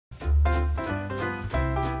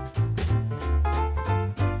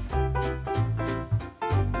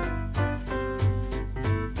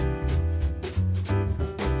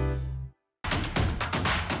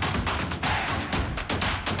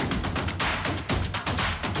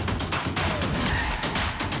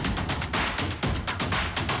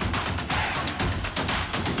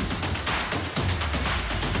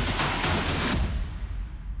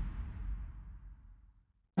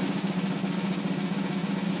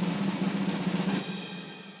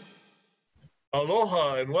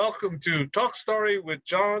Aloha and welcome to Talk Story with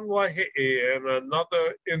John Waihe'e and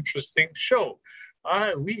another interesting show.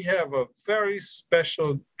 We have a very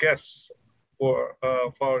special guest for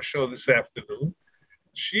our show this afternoon.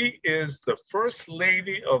 She is the First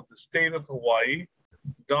Lady of the state of Hawaii,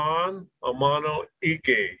 Dawn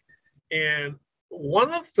Amano-Ige. And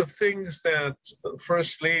one of the things that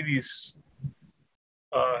First Ladies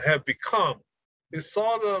have become is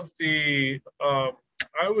sort of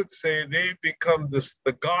I would say they become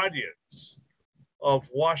the guardians of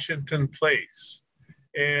Washington Place.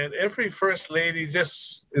 And every First Lady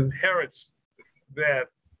just inherits that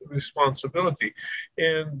responsibility.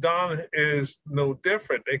 And Dawn is no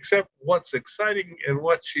different, except what's exciting and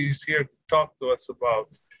what she's here to talk to us about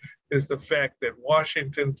is the fact that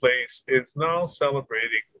Washington Place is now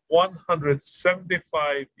celebrating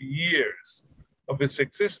 175 years of its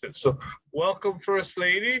existence. So welcome, First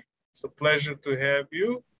Lady. It's a pleasure to have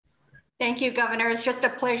you. Thank you, Governor. It's just a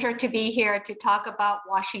pleasure to be here to talk about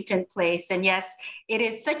Washington Place. And yes, it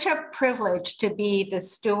is such a privilege to be the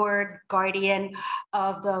steward, guardian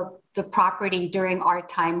of the property during our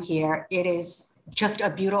time here. It is just a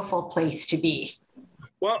beautiful place to be.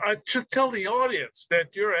 Well, I should tell the audience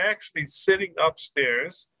that you're actually sitting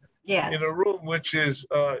upstairs in a room which is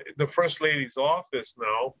the First Lady's office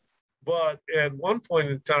now. But at one point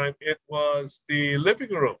in time, it was the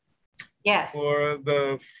living room. Yes.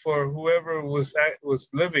 For whoever was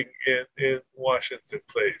living in Washington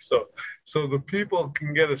Place. So the people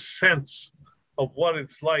can get a sense of what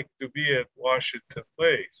it's like to be at Washington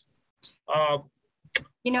Place. I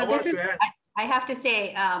have to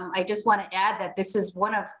say, I just want to add that this is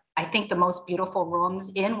one of, I think, the most beautiful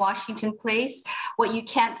rooms in Washington Place. What you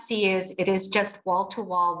can't see is it is just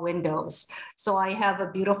wall-to-wall windows. So I have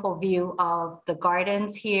a beautiful view of the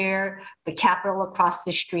gardens here, the Capitol across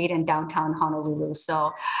the street, and downtown Honolulu.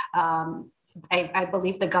 So I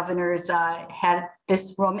believe the governors had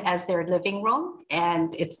this room as their living room,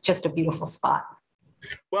 and it's just a beautiful spot.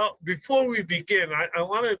 Well, before we begin, I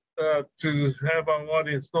wanted to have our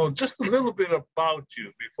audience know just a little bit about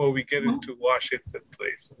you before we get into Washington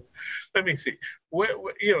Place. Let me see.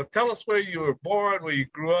 Tell us where you were born, where you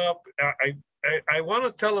grew up. I want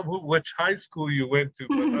to tell them which high school you went to,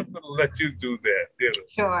 but I'm going to let you do that.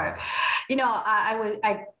 Sure.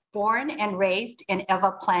 I born and raised in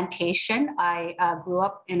Ewa Plantation. I grew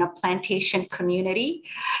up in a plantation community.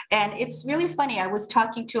 And it's really funny. I was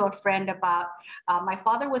talking to a friend about, my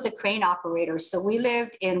father was a crane operator. So we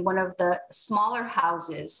lived in one of the smaller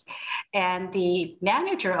houses. And the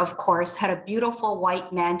manager, of course, had a beautiful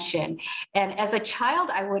white mansion. And as a child,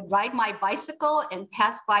 I would ride my bicycle and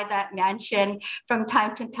pass by that mansion from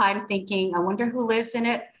time to time thinking, I wonder who lives in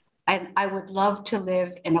it. And I would love to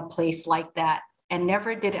live in a place like that. And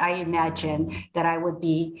never did I imagine that I would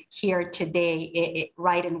be here today,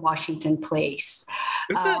 right in Washington Place.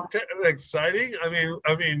 Isn't that exciting? To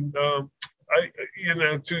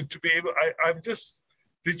be able.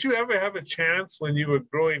 Did you ever have a chance when you were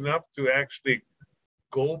growing up to actually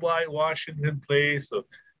go by Washington Place or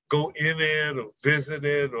go in it or visit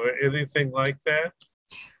it or anything like that?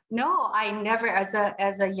 No, I never, as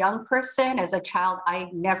a young person, as a child, I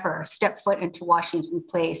never stepped foot into Washington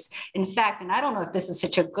Place. In fact, and I don't know if this is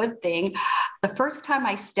such a good thing, the first time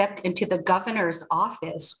I stepped into the governor's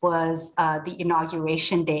office was the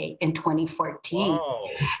inauguration day in 2014. Wow.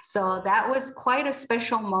 So that was quite a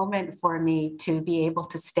special moment for me to be able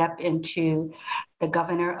to step into the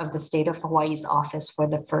governor of the state of Hawaii's office for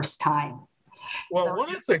the first time. Well,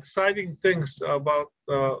 one of the exciting things about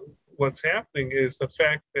what's happening is the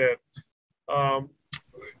fact that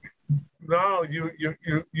now you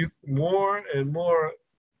more and more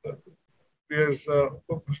there's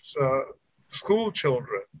school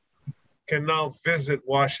children can now visit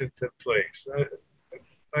Washington Place.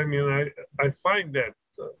 I find that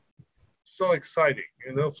so exciting,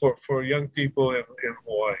 for young people in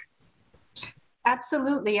Hawaii.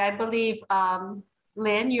 Absolutely, I believe.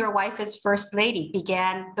 Lynn, your wife is First Lady,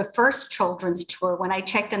 began the first children's tour. When I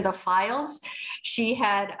checked in the files, she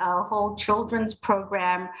had a whole children's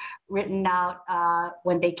program written out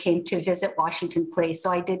when they came to visit Washington Place. So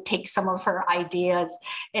I did take some of her ideas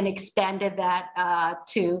and expanded that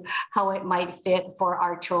to how it might fit for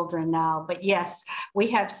our children now. But yes, we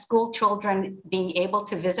have school children being able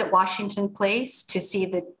to visit Washington Place to see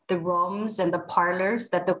the rooms and the parlors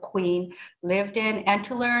that the Queen lived in and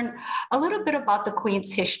to learn a little bit about the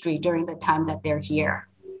Queen's history during the time that they're here.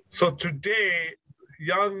 So today,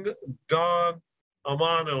 young Dawn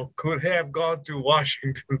Amano could have gone to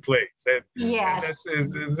Washington Place. Yes.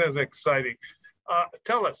 And that's exciting.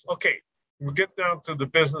 Tell us, okay, we get down to the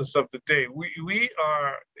business of the day. We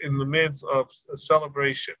are in the midst of a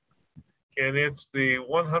celebration, and it's the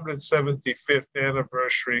 175th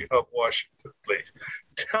anniversary of Washington Place.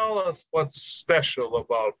 Tell us what's special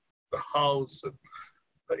about the house and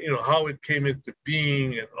how it came into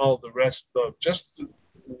being and all the rest of just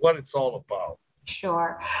what it's all about.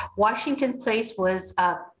 Sure. Washington Place was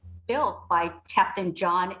built by Captain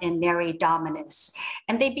John and Mary Dominus,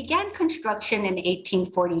 and they began construction in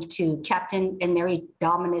 1842. Captain and Mary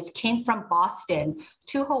Dominus came from Boston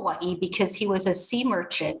to Hawaii because he was a sea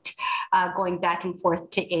merchant going back and forth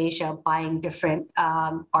to Asia, buying different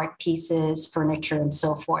art pieces, furniture, and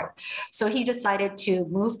so forth. So he decided to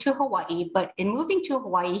move to Hawaii, but in moving to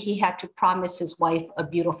Hawaii, he had to promise his wife a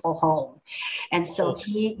beautiful home. And so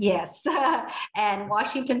yes, and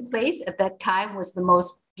Washington Place at that time was the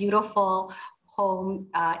most beautiful home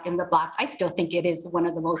in the block. I still think it is one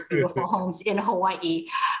of the most beautiful homes in Hawaii.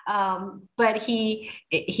 But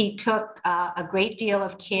he took a great deal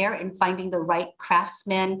of care in finding the right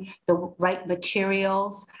craftsmen, the right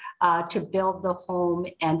materials to build the home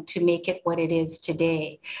and to make it what it is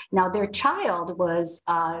today. Now, their child was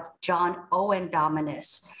John Owen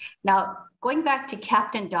Dominus. Now, going back to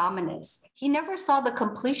Captain Dominus, he never saw the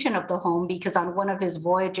completion of the home because on one of his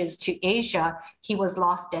voyages to Asia, he was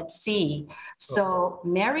lost at sea. So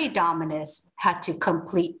Mary Dominus had to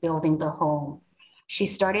complete building the home. She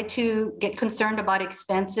started to get concerned about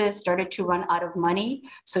expenses, started to run out of money.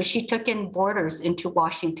 So she took in boarders into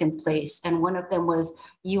Washington Place. And one of them was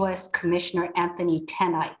US Commissioner Anthony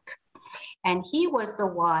Tenike. And he was the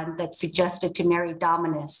one that suggested to Mary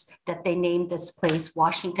Dominus that they name this place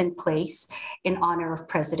Washington Place in honor of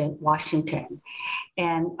President Washington.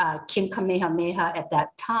 And King Kamehameha at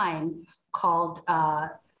that time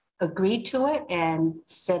agreed to it and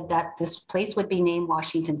said that this place would be named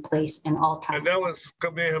Washington Place in all time. And that was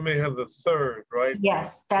Kamehameha III, right?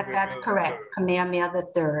 Yes, that's correct. Kamehameha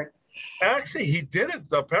III. Actually, he did it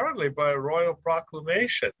apparently by a royal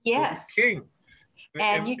proclamation. Yes. So the king.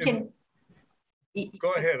 And you can...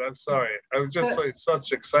 Go ahead. I'm sorry. I was just like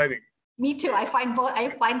such exciting. Me too. I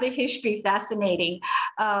find the history fascinating.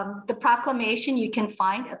 The proclamation you can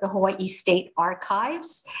find at the Hawaii State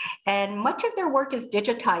Archives, and much of their work is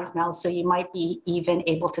digitized now, so you might be even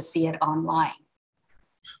able to see it online.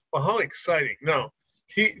 Well, how exciting! Now,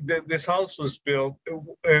 this house was built,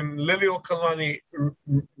 and Liliuokalani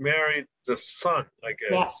married the son, I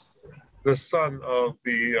guess. Yes. The son of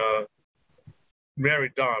the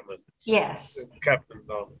Mary Dominus. Yes. Captain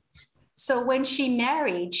Dominus. So when she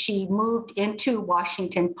married, she moved into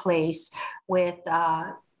Washington Place with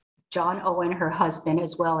John Owen, her husband,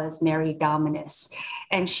 as well as Mary Dominus.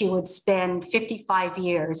 And she would spend 55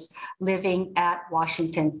 years living at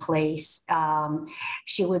Washington Place.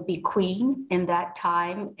 She would be queen in that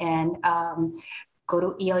time and go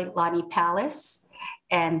to Iolani Palace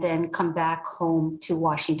and then come back home to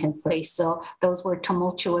Washington Place. So those were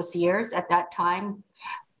tumultuous years at that time,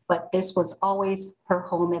 but this was always her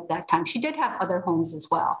home at that time. She did have other homes as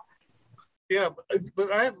well. Yeah,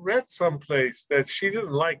 but I've read someplace that she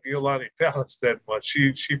didn't like Iolani Palace that much.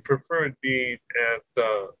 She preferred being at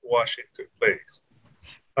Washington Place.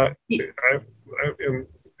 Have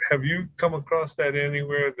you come across that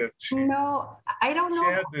anywhere? That no, I don't know.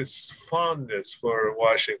 She had this fondness for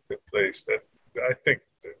Washington Place that I think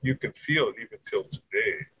that you can feel it even till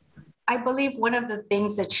today. I believe one of the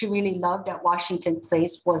things that she really loved at Washington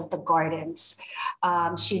Place was the gardens.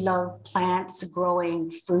 She loved plants, growing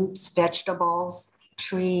fruits, vegetables,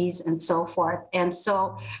 trees, and so forth. And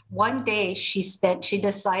so one day she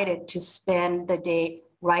decided to spend the day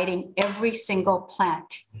writing every single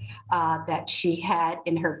plant that she had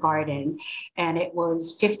in her garden. And it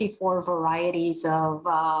was 54 varieties of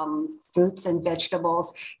fruits and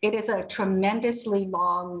vegetables. It is a tremendously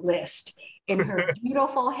long list in her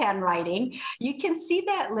beautiful handwriting. You can see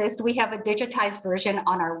that list. We have a digitized version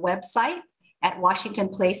on our website at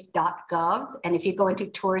washingtonplace.gov. And if you go into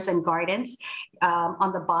tours and gardens,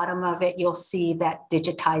 on the bottom of it, you'll see that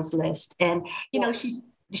digitized list. And, you know,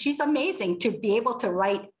 she's amazing to be able to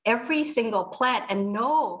write every single plant and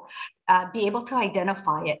be able to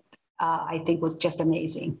identify it, I think was just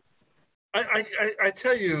amazing. I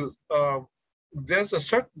tell you,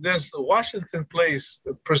 there's Washington Place,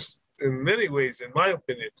 in many ways, in my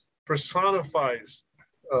opinion, personifies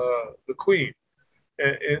the Queen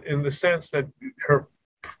in the sense that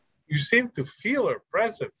you seem to feel her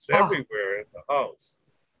presence everywhere in the house.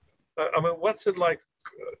 I mean, what's it like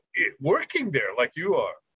working there like you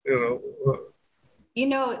are? You know,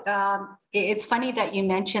 It's funny that you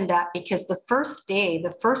mentioned that because the first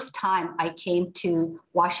time I came to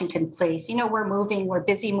Washington Place, we're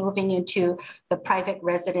busy moving into the private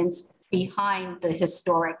residence behind the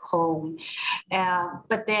historic home.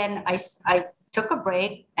 But then I took a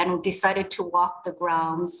break and decided to walk the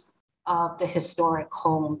grounds of the historic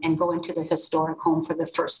home and go into the historic home for the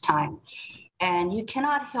first time. And you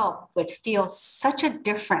cannot help but feel such a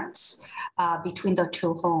difference between the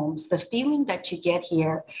two homes. The feeling that you get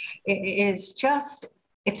here is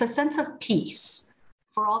it's a sense of peace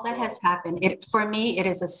for all that has happened. For me, it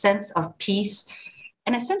is a sense of peace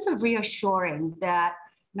and a sense of reassuring that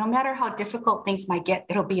no matter how difficult things might get,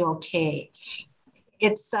 it'll be okay.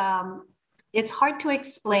 It's hard to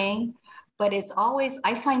explain, but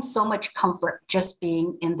I find so much comfort just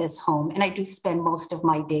being in this home. And I do spend most of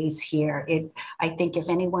my days here. I think if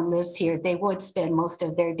anyone lives here, they would spend most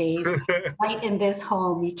of their days right in this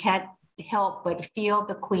home. You can't help but feel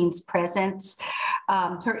the Queen's presence,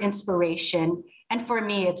 her inspiration. And for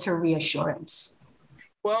me, it's her reassurance.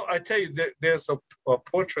 Well, I tell you, there's a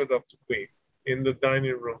portrait of the Queen in the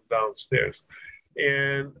dining room downstairs.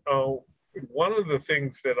 And one of the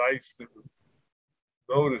things that I used to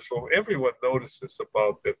notice, or everyone notices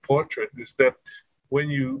about the portrait, is that when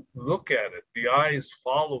you look at it, the eyes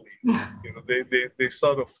follow you. They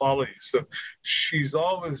sort of follow you. So she's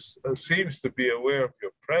always seems to be aware of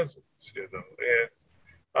your presence. And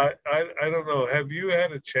I don't know. Have you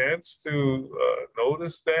had a chance to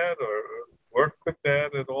notice that or work with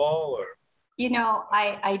that at all? Or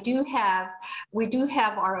we do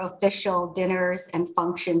have our official dinners and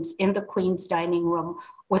functions in the Queen's dining room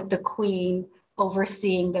with the Queen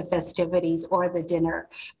overseeing the festivities or the dinner.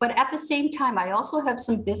 But at the same time, I also have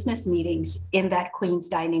some business meetings in that Queen's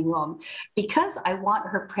dining room because I want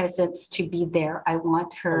her presence to be there. I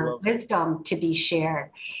want her wisdom to be shared.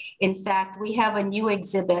 In fact, we have a new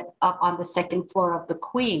exhibit up on the second floor of the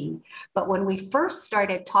Queen. But when we first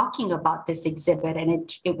started talking about this exhibit,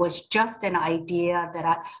 and it was just an idea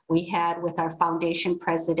that we had with our foundation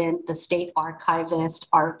president, the state archivist,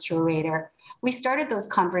 our curator, we started those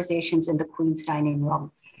conversations in the Queen's dining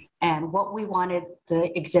room and what we wanted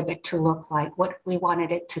the exhibit to look like, what we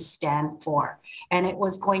wanted it to stand for. And it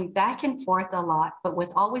was going back and forth a lot, but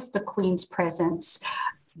with always the Queen's presence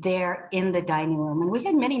there in the dining room. And we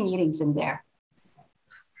had many meetings in there.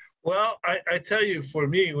 Well, I tell you, for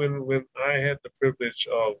me, when I had the privilege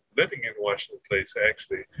of living in Washington Place,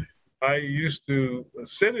 actually, I used to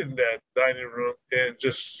sit in that dining room and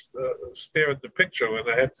just stare at the picture when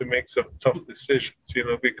I had to make some tough decisions,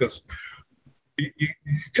 because you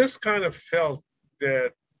just kind of felt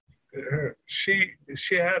that she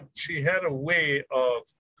had a way of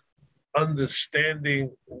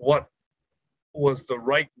understanding what was the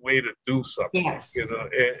right way to do something, yes.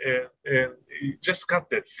 And you just got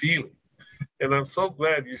that feeling. And I'm so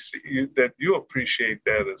glad that you appreciate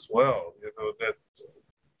that as well,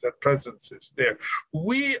 that presence is there.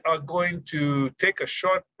 We are going to take a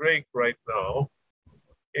short break right now,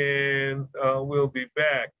 and we'll be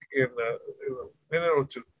back in a minute or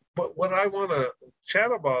two. But what I want to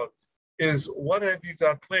chat about is, what have you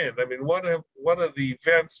got planned? I mean, what are the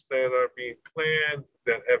events that are being planned,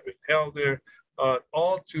 that have been held there,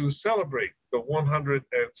 all to celebrate the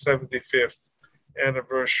 175th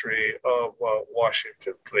anniversary of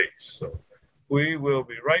Washington Place. So we will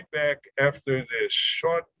be right back after this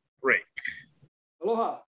short break.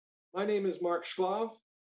 Aloha, my name is Mark Schlav.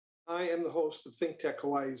 I am the host of ThinkTech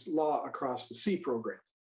Hawaii's Law Across the Sea program.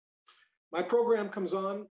 My program comes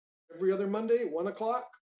on every other Monday, 1 o'clock,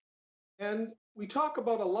 and we talk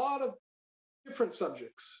about a lot of different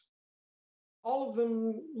subjects, all of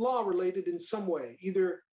them law related in some way,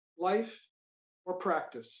 either life or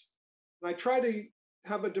practice. And I try to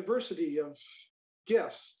have a diversity of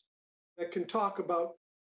guests that can talk about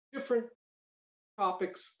different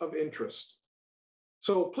topics of interest.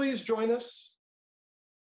 So please join us.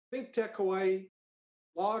 ThinkTech Hawaii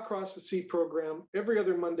Law Across the Sea program every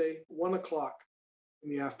other Monday, 1 o'clock in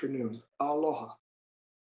the afternoon. Aloha.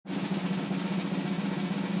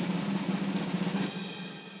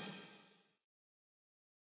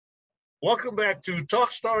 Welcome back to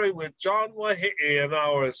Talk Story with John Waihe'e and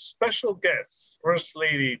our special guest, First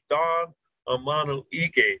Lady Dawn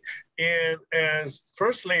Amano-Ige. And as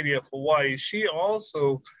First Lady of Hawaii, she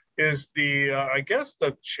also is the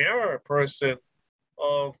chairperson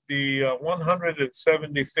of the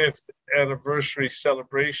 175th anniversary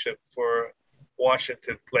celebration for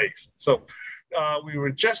Washington Place. So we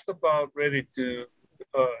were just about ready to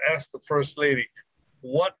ask the First Lady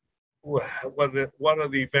what are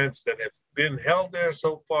the events that have been held there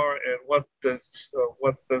so far, and what does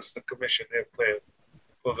the commission have planned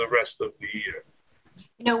for the rest of the year?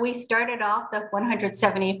 You know, we started off the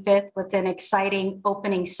 175th with an exciting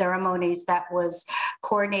opening ceremonies that was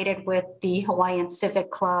coordinated with the Hawaiian Civic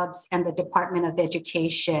Clubs and the Department of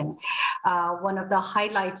Education. One of the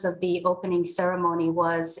highlights of the opening ceremony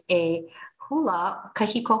was a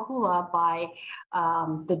kahiko hula by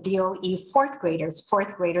the DOE fourth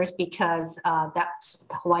graders because that's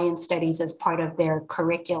Hawaiian studies as part of their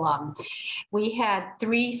curriculum. We had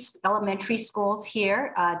 3 elementary schools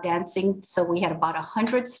here dancing. So we had about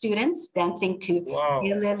 100 students dancing to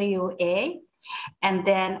Liliuokalani. And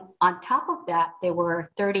then on top of that, there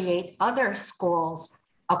were 38 other schools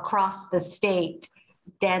across the state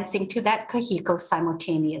dancing to that kahiko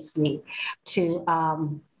simultaneously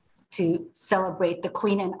to celebrate the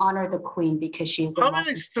Queen and honor the Queen because she's How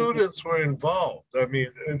many students were involved? I mean,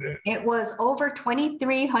 it was over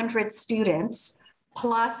 2,300 students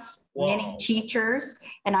plus many teachers.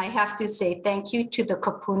 And I have to say thank you to the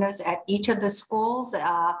kapunas at each of the schools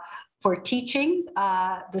for teaching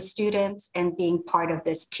the students and being part of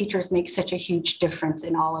this. Teachers make such a huge difference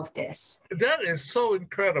in all of this. That is so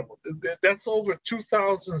incredible. That's over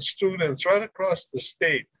 2,000 students right across the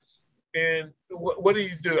state. And what do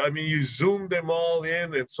you do? I mean, you Zoom them all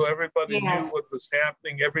in, and so everybody knew what was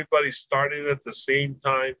happening. Everybody started at the same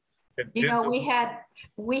time. And you know, we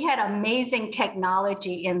had amazing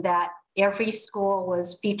technology in that every school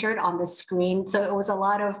was featured on the screen. So it was a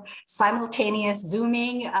lot of simultaneous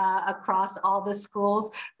Zooming across all the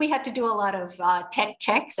schools. We had to do a lot of tech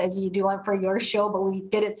checks as you do for your show, but we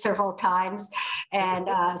did it several times. And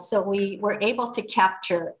so we were able to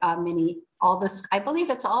capture I believe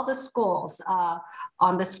it's all the schools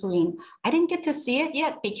on the screen. I didn't get to see it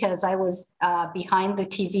yet because I was behind the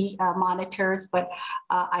TV monitors, but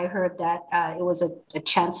I heard that it was a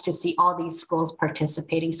chance to see all these schools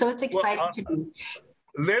participating. So it's exciting to me.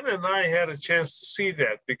 Lynn and I had a chance to see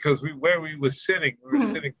that because where we were sitting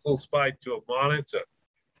close by to a monitor.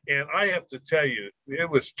 And I have to tell you, it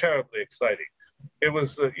was terribly exciting. It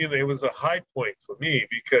was, it was a high point for me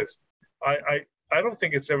because I don't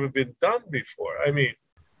think it's ever been done before. I mean,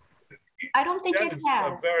 I don't think it has.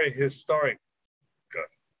 A very historic.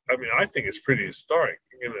 I mean, I think it's pretty historic,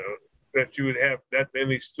 that you would have that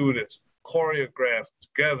many students choreographed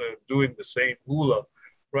together doing the same hula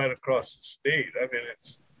right across the state. I mean,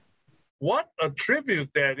 what a tribute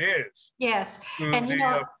that is. Yes, and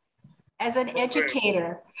as an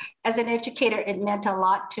educator, it meant a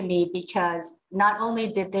lot to me because not only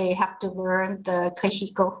did they have to learn the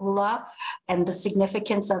kahiko hula and the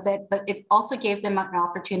significance of it, but it also gave them an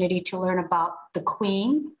opportunity to learn about the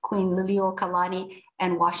Queen Liliuokalani,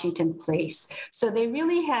 and Washington Place. So they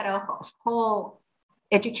really had a whole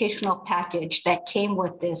educational package that came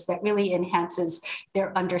with this that really enhances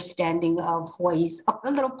their understanding of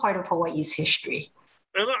a little part of Hawaii's history.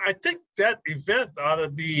 And I think that event ought to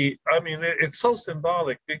be, it's so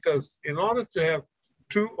symbolic because in order to have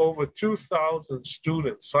over 2,000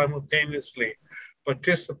 students simultaneously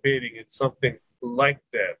participating in something like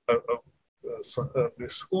that,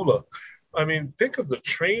 this hula, think of the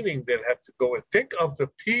training that had to go in. Think of the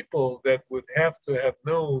people that would have to have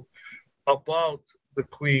known about the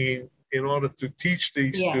Queen in order to teach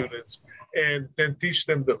these students and then teach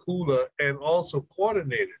them the hula and also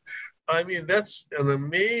coordinate it. That's an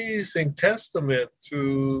amazing testament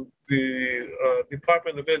to the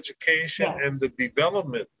Department of Education and the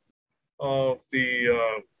development of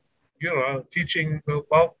the, teaching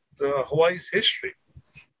about Hawaii's history.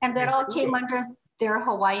 And that all came under their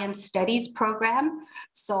Hawaiian Studies program.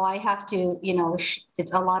 So I have to,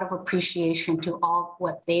 it's a lot of appreciation to all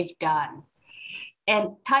what they've done.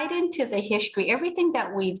 And tied into the history, everything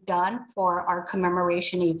that we've done for our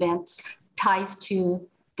commemoration events ties to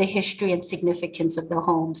the history and significance of the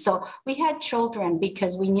home. So we had children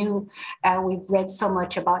because we knew, we've read so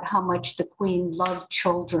much about how much the Queen loved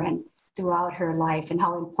children throughout her life and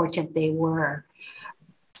how important they were.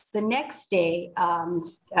 The next day,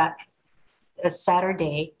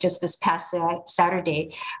 Saturday, just this past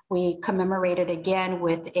Saturday, we commemorated again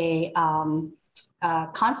with a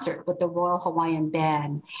concert with the Royal Hawaiian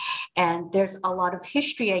Band. And there's a lot of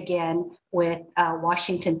history again with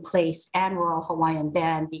Washington Place and Royal Hawaiian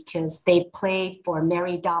Band because they played for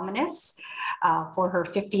Mary Dominus for her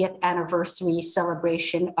 50th anniversary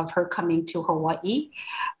celebration of her coming to Hawaii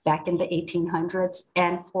back in the 1800s.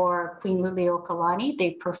 And for Queen Liliuokalani,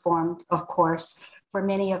 they performed, of course, for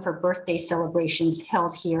many of her birthday celebrations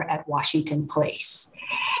held here at Washington Place.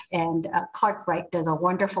 And Clark Wright does a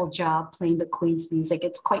wonderful job playing the Queen's music.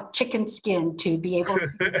 It's quite chicken skin to be able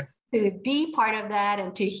to be part of that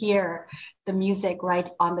and to hear the music right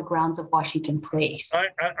on the grounds of Washington Place.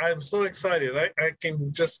 I'm so excited. I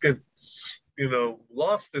can just get,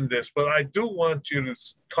 lost in this, but I do want you to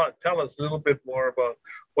tell us a little bit more about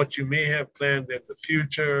what you may have planned in the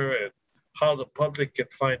future and how the public can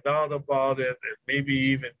find out about it and maybe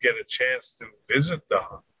even get a chance to visit the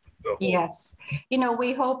home. Yes.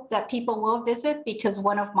 We hope that people will visit because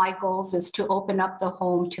one of my goals is to open up the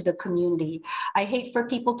home to the community. I hate for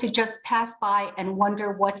people to just pass by and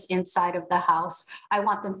wonder what's inside of the house. I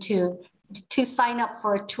want them to sign up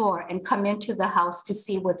for a tour and come into the house to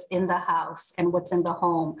see what's in the house and what's in the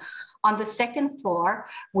home. On the second floor,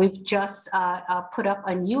 we've just put up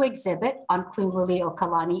a new exhibit on Queen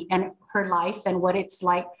Liliuokalani and her life and what it's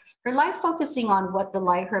like. Her life focusing on what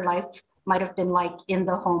her life might have been like in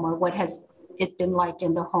the home or what has it been like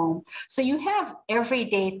in the home. So you have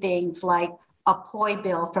everyday things like a poi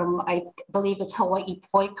bill from, I believe it's Hawaii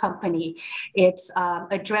Poi Company. It's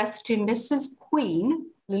addressed to Mrs. Queen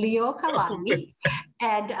Liliuokalani,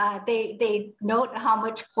 and they note how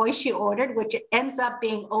much poi she ordered, which ends up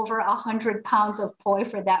being over 100 pounds of poi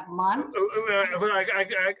for that month.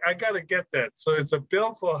 I got to get that. So it's a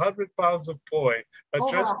bill for 100 pounds of poi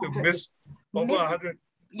addressed to over 100.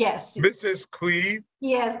 Yes. Mrs. Queen.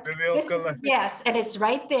 Yes. Yes, and it's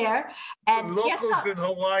right there. And locals in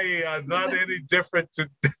Hawaii are not any different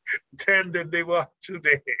then than they were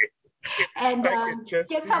today. And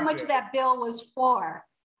guess how much that bill was for?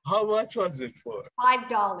 How much was it for?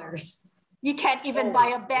 $5. You can't even buy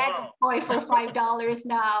a bag of poi for $5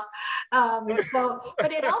 now.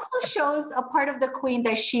 But it also shows a part of the Queen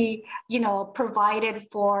that she, provided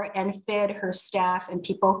for and fed her staff and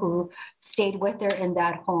people who stayed with her in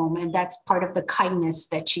that home. And that's part of the kindness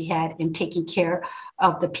that she had in taking care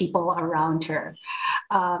of the people around her.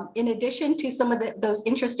 In addition to some of those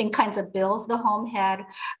interesting kinds of bills the home had,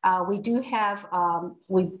 we do have,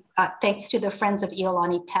 thanks to the Friends of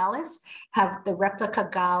Iolani Palace, have the replica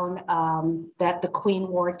gown that the Queen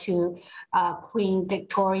wore to Queen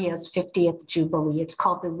Victoria's 50th Jubilee. It's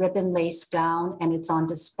called the ribbon lace gown, and it's on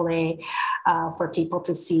display for people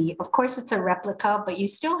to see. Of course, it's a replica, but you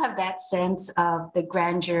still have that sense of the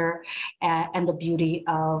grandeur and the beauty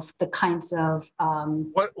of the kinds of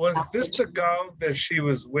what was this the gown that she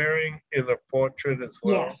was wearing in the portrait as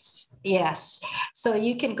well? Yes. So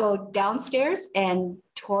you can go downstairs and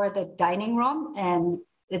tour the dining room and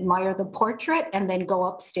admire the portrait and then go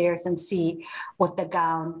upstairs and see what the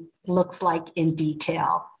gown looks like in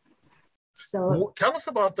detail. So tell us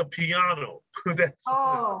about the piano. We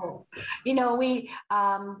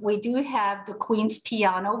do have the Queen's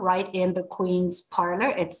piano right in the Queen's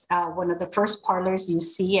parlor. It's one of the first parlors you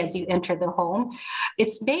see as you enter the home.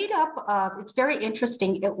 It's made up of, it's very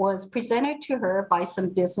interesting. It was presented to her by some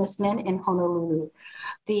businessmen in Honolulu.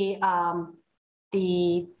 The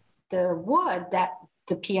wood that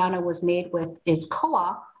the piano was made with is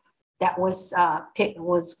koa that was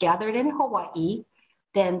gathered in Hawaii,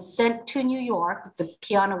 then sent to New York. The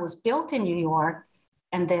piano was built in New York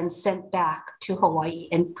and then sent back to Hawaii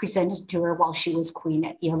and presented to her while she was queen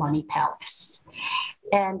at Iolani Palace.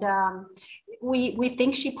 And we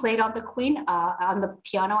think she played on the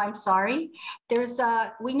piano, I'm sorry.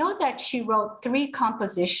 We know that she wrote 3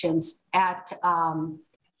 compositions at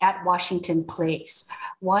Washington Place.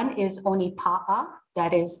 One is Onipa'a,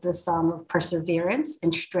 that is the song of perseverance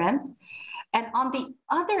and strength. And on the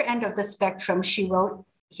other end of the spectrum, she wrote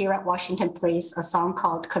here at Washington Place a song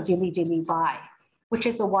called Kavili Vili Vai, which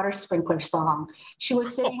is the water sprinkler song. She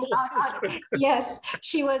was sitting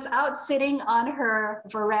she was out sitting on her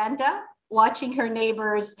veranda watching her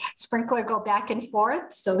neighbor's sprinkler go back and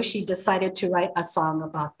forth. So she decided to write a song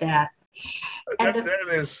about that. That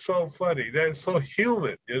is so funny. That is so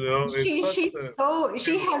human,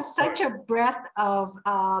 She has such a breadth of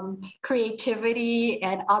creativity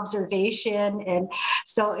and observation, and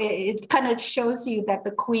so it kind of shows you that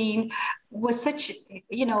the Queen was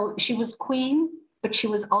she was queen, but she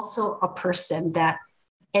was also a person that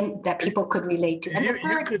people could relate to.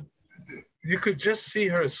 And you could just see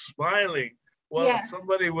her smiling while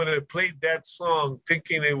somebody would have played that song,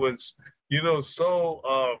 thinking it was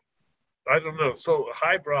so. So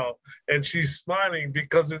highbrow, and she's smiling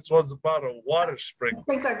because it was about a water sprinkler.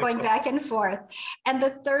 Sprinkler going back and forth. And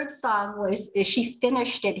the third song she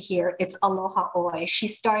finished it here. It's Aloha Oi. She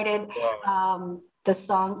started the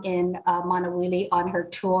song in Manawili on her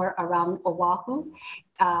tour around Oahu.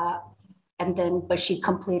 But she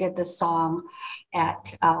completed the song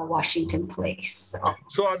at Washington Place.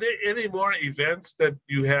 So are there any more events that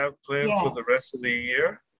you have planned for the rest of the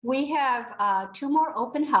year? We have two more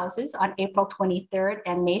open houses on April 23rd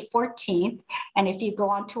and May 14th. And if you go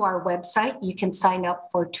onto our website, you can sign up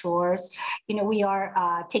for tours. We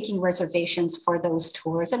are taking reservations for those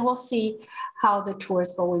tours, and we'll see how the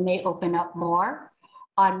tours go. We may open up more.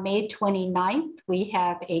 On May 29th, we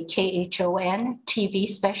have a KHON TV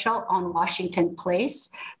special on Washington Place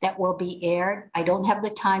that will be aired. I don't have the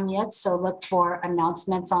time yet, so look for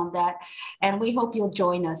announcements on that. And we hope you'll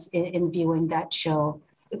join us in viewing that show.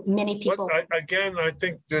 Many people. I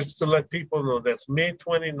think just to let people know, that's May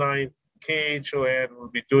 29th, KHON will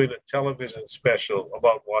be doing a television special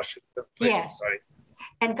about Washington Place, yes. right?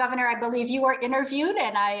 And Governor, I believe you were interviewed,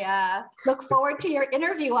 and I look forward to your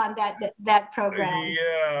interview on that program.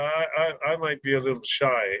 Yeah, I might be a little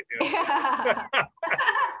shy.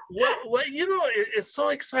 Well, it's so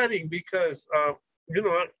exciting because,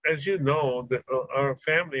 as you know, our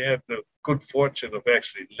family had the good fortune of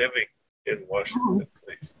actually living in Washington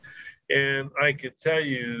Place. And I can tell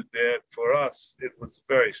you that for us, it was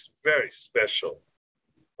very, very special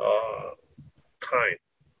time.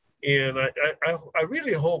 And I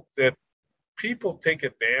really hope that people take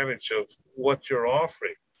advantage of what you're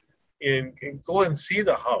offering and go and see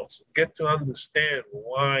the house, get to understand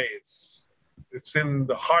why it's in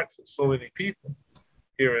the hearts of so many people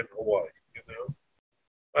here in Hawaii,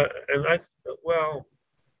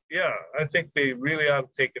 I think they really ought to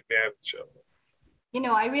take advantage of it.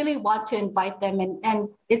 I really want to invite them, and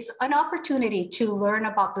it's an opportunity to learn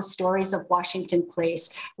about the stories of Washington Place.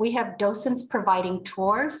 We have docents providing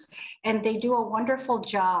tours, and they do a wonderful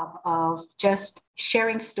job of just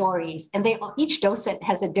sharing stories. And each docent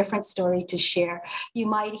has a different story to share. You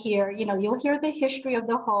might hear, you'll hear the history of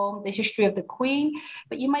the home, the history of the queen,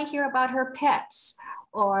 but you might hear about her pets,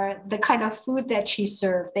 or the kind of food that she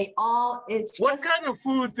served. What kind of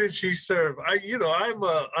food did she serve? I'm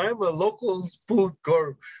a local food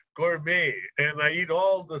gourmet, and I eat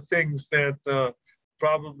all the things that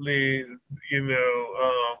probably,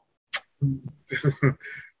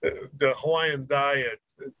 the Hawaiian diet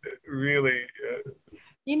really.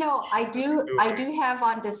 I do have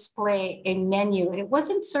on display a menu. It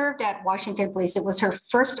wasn't served at Washington Place. It was her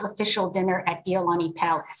first official dinner at Iolani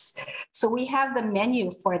Palace. So we have the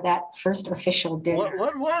menu for that first official dinner.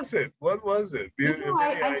 What was it?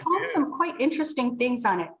 I found some quite interesting things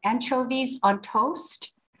on it. Anchovies on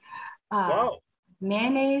toast. Wow.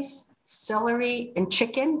 Mayonnaise, celery, and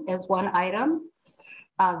chicken as one item.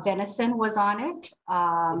 Venison was on it.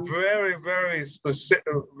 Very, very specific,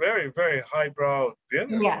 very, very highbrow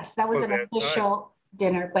dinner. Yes, that was an official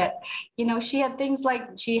dinner. But, she had things like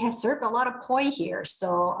she has served a lot of poi here.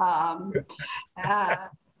 So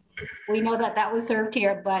we know that was served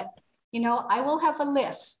here. But, I will have a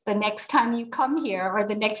list the next time you come here, or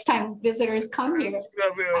the next time visitors come here.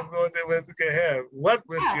 What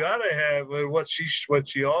you ought to have, what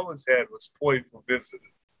she always had was poi for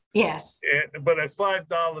visitors. Yes. But at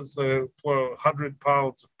 $5 for 100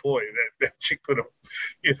 pounds of poi, that she could have,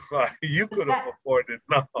 you could have afforded.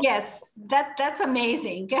 No. Yes, that's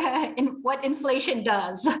amazing. And what inflation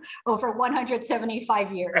does over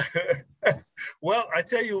 175 years. Well, I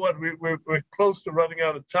tell you what, we're close to running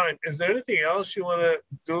out of time. Is there anything else you want to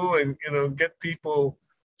do and get people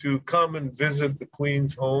to come and visit the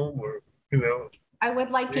Queen's home, or I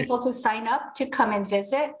would like people to sign up to come and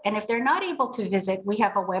visit. And if they're not able to visit, we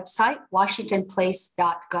have a website,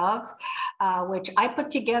 washingtonplace.gov, which I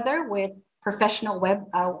put together with professional web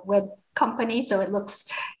company. So it looks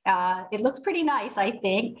pretty nice, I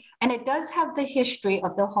think. And it does have the history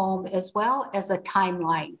of the home as well as a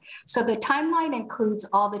timeline. So the timeline includes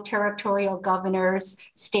all the territorial governors,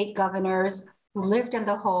 state governors, who lived in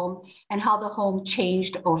the home, and how the home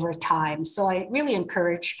changed over time. So I really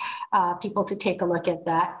encourage people to take a look at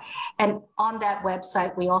that. And on that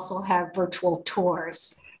website, we also have virtual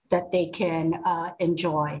tours that they can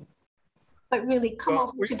enjoy. But really, come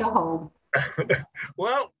over to the home.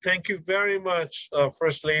 Well, thank you very much,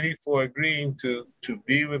 First Lady, for agreeing to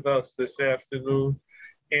be with us this afternoon.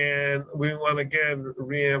 And we want to again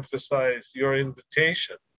reemphasize your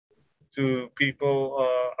invitation to people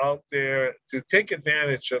out there to take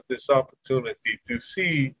advantage of this opportunity to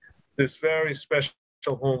see this very special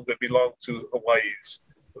home that belonged to Hawaii's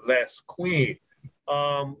last queen.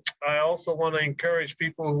 I also want to encourage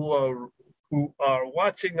people who are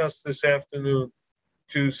watching us this afternoon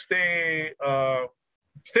to stay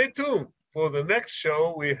tuned for the next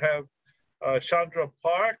show. We have Chandra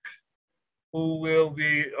Park, who will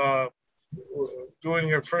be doing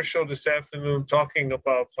her first show this afternoon, talking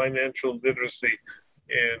about financial literacy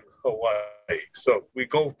in Hawaii. So we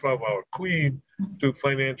go from our queen to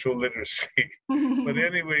financial literacy. But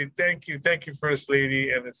anyway, thank you. Thank you, First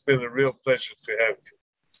Lady. And it's been a real pleasure to have you.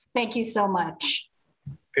 Thank you so much.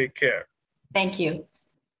 Take care. Thank you.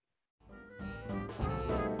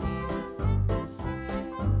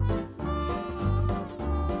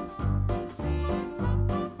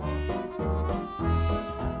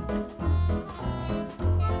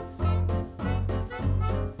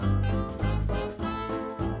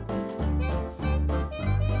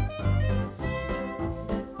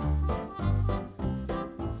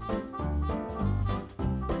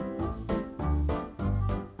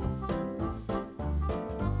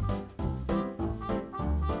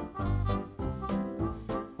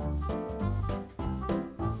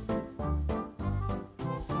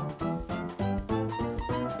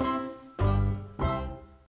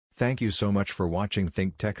 Thank you so much for watching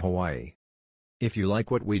ThinkTech Hawaii. If you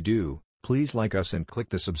like what we do, please like us and click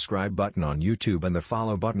the subscribe button on YouTube and the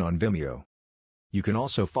follow button on Vimeo. You can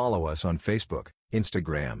also follow us on Facebook,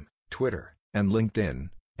 Instagram, Twitter, and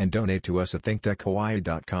LinkedIn, and donate to us at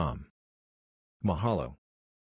thinktechhawaii.com. Mahalo.